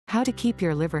How to keep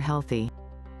your liver healthy.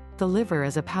 The liver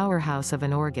is a powerhouse of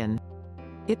an organ.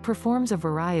 It performs a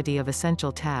variety of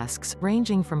essential tasks,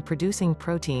 ranging from producing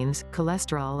proteins,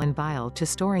 cholesterol and bile to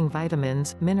storing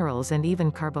vitamins, minerals and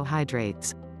even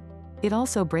carbohydrates. It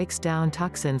also breaks down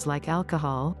toxins like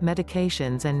alcohol,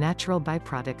 medications and natural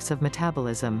byproducts of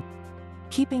metabolism.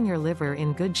 Keeping your liver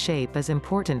in good shape is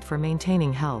important for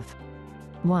maintaining health.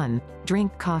 1.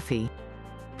 Drink coffee.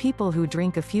 People who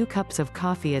drink a few cups of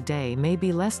coffee a day may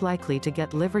be less likely to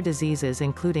get liver diseases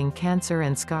including cancer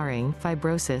and scarring,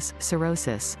 fibrosis,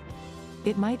 cirrhosis.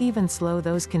 It might even slow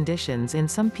those conditions in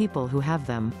some people who have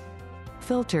them.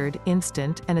 Filtered,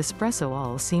 instant, and espresso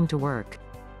all seem to work.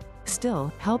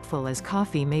 Still, helpful as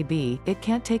coffee may be, it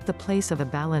can't take the place of a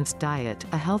balanced diet,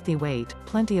 a healthy weight,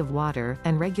 plenty of water,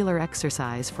 and regular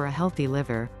exercise for a healthy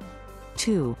liver.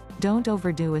 2. Don't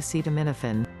overdo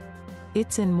acetaminophen.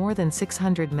 It's in more than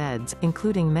 600 meds,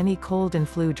 including many cold and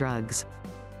flu drugs.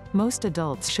 Most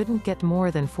adults shouldn't get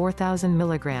more than 4,000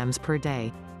 milligrams per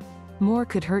day. More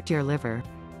could hurt your liver.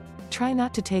 Try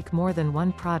not to take more than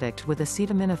one product with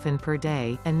acetaminophen per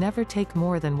day, and never take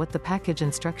more than what the package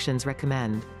instructions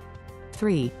recommend.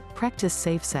 3. Practice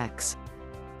safe sex.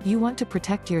 You want to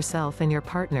protect yourself and your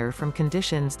partner from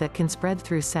conditions that can spread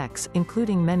through sex,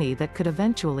 including many that could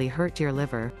eventually hurt your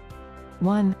liver.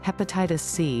 1. Hepatitis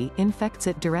C infects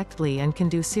it directly and can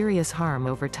do serious harm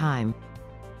over time.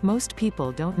 Most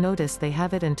people don't notice they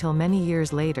have it until many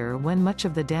years later when much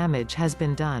of the damage has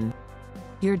been done.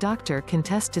 Your doctor can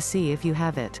test to see if you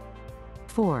have it.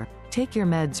 4. Take your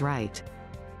meds right.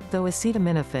 Though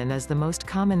acetaminophen is the most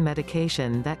common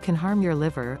medication that can harm your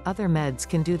liver, other meds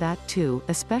can do that too,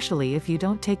 especially if you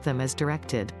don't take them as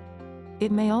directed.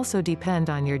 It may also depend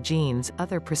on your genes,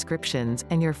 other prescriptions,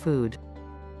 and your food.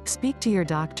 Speak to your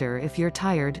doctor if you're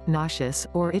tired, nauseous,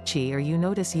 or itchy or you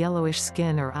notice yellowish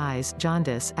skin or eyes,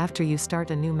 jaundice, after you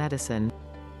start a new medicine.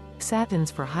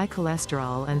 Statins for high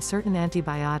cholesterol and certain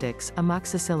antibiotics,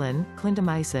 amoxicillin,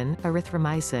 clindamycin,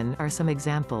 erythromycin, are some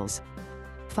examples.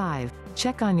 5.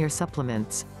 Check on your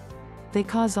supplements. They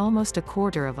cause almost a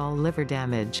quarter of all liver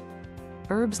damage.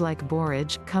 Herbs like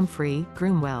borage, comfrey,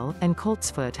 broomwell, and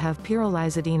coltsfoot have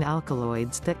pyrrolizidine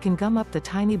alkaloids that can gum up the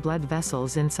tiny blood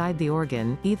vessels inside the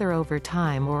organ, either over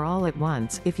time or all at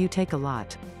once, if you take a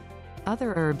lot.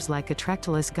 Other herbs like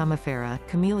Atractylus gumifera,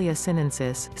 Camellia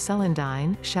sinensis,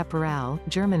 celandine, chaparral,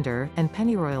 germander, and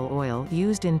pennyroyal oil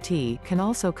used in tea can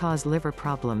also cause liver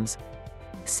problems.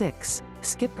 6.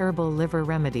 Skip herbal liver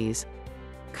remedies.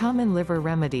 Common liver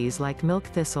remedies like milk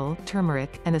thistle,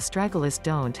 turmeric, and astragalus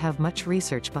don't have much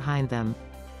research behind them.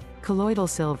 Colloidal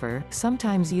silver,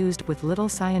 sometimes used with little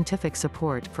scientific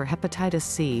support for hepatitis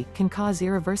C, can cause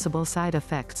irreversible side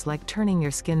effects like turning your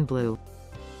skin blue.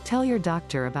 Tell your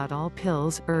doctor about all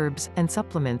pills, herbs, and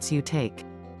supplements you take.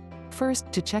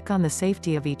 First, to check on the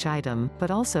safety of each item, but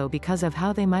also because of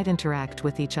how they might interact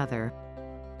with each other.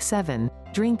 7.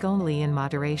 Drink only in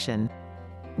moderation.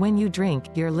 When you drink,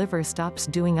 your liver stops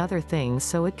doing other things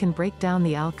so it can break down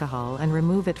the alcohol and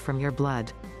remove it from your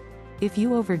blood. If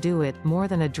you overdo it, more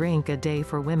than a drink a day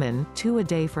for women, 2 a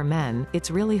day for men,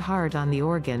 it's really hard on the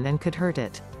organ and could hurt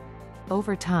it.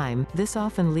 Over time, this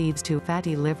often leads to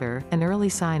fatty liver, an early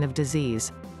sign of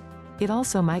disease. It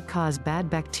also might cause bad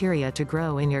bacteria to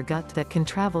grow in your gut that can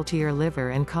travel to your liver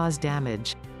and cause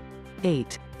damage.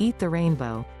 8. Eat the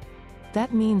rainbow.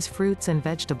 That means fruits and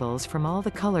vegetables from all the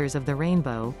colors of the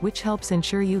rainbow, which helps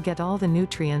ensure you get all the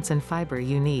nutrients and fiber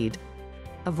you need.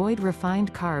 Avoid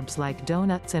refined carbs like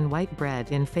donuts and white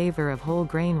bread in favor of whole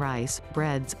grain rice,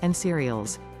 breads, and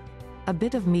cereals. A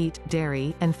bit of meat,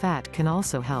 dairy, and fat can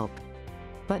also help.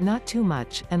 But not too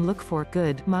much, and look for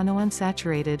good,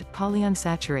 monounsaturated,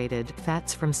 polyunsaturated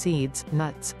fats from seeds,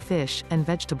 nuts, fish, and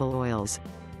vegetable oils.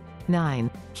 9.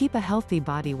 Keep a healthy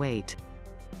body weight.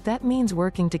 That means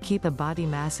working to keep a body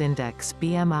mass index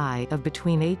 (BMI) of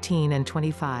between 18 and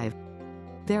 25.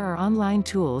 There are online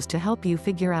tools to help you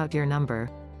figure out your number.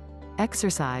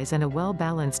 Exercise and a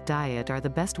well-balanced diet are the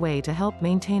best way to help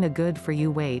maintain a good-for-you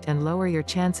weight and lower your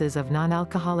chances of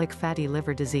non-alcoholic fatty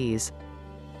liver disease.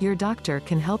 Your doctor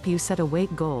can help you set a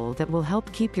weight goal that will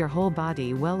help keep your whole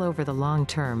body well over the long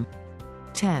term.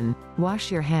 10.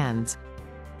 Wash your hands.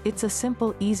 It's a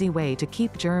simple, easy way to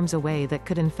keep germs away that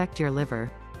could infect your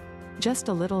liver. Just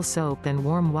a little soap and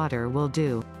warm water will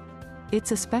do.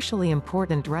 It's especially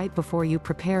important right before you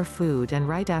prepare food and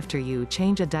right after you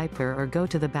change a diaper or go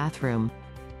to the bathroom.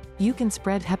 You can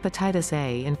spread hepatitis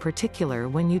A in particular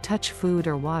when you touch food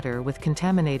or water with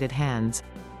contaminated hands.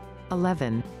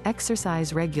 11.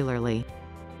 Exercise regularly.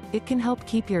 It can help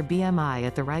keep your BMI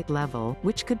at the right level,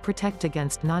 which could protect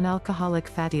against non-alcoholic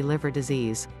fatty liver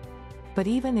disease. But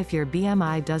even if your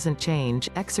BMI doesn't change,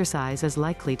 exercise is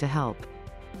likely to help.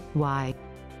 Why?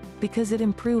 Because it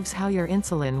improves how your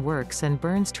insulin works and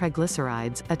burns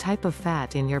triglycerides, a type of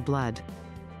fat in your blood.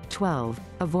 12.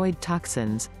 Avoid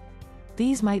toxins.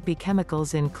 These might be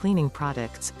chemicals in cleaning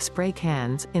products, spray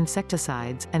cans,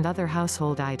 insecticides, and other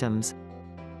household items.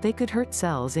 They could hurt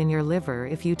cells in your liver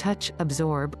if you touch,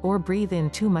 absorb, or breathe in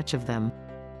too much of them.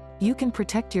 You can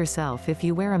protect yourself if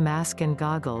you wear a mask and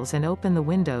goggles and open the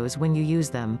windows when you use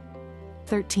them.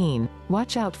 13.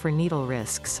 Watch out for needle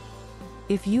risks.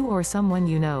 If you or someone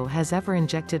you know has ever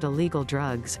injected illegal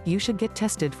drugs, you should get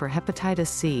tested for hepatitis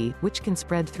C, which can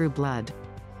spread through blood.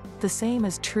 The same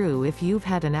is true if you've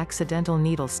had an accidental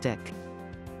needle stick.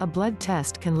 A blood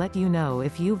test can let you know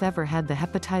if you've ever had the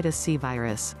hepatitis C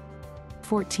virus.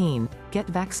 14. Get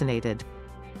vaccinated.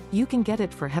 You can get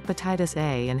it for hepatitis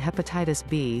A and hepatitis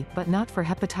B, but not for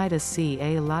hepatitis C.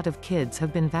 A lot of kids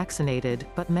have been vaccinated,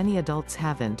 but many adults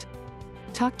haven't.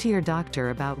 Talk to your doctor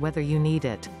about whether you need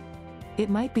it. It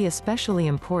might be especially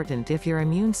important if your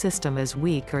immune system is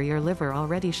weak or your liver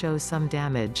already shows some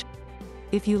damage.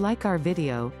 If you like our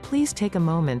video, please take a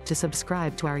moment to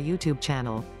subscribe to our YouTube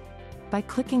channel. By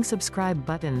clicking subscribe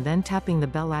button then tapping the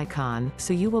bell icon,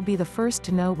 so you will be the first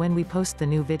to know when we post the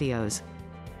new videos.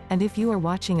 And if you are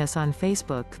watching us on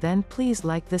Facebook, then please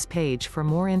like this page for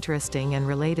more interesting and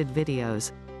related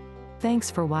videos.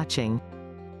 Thanks for watching.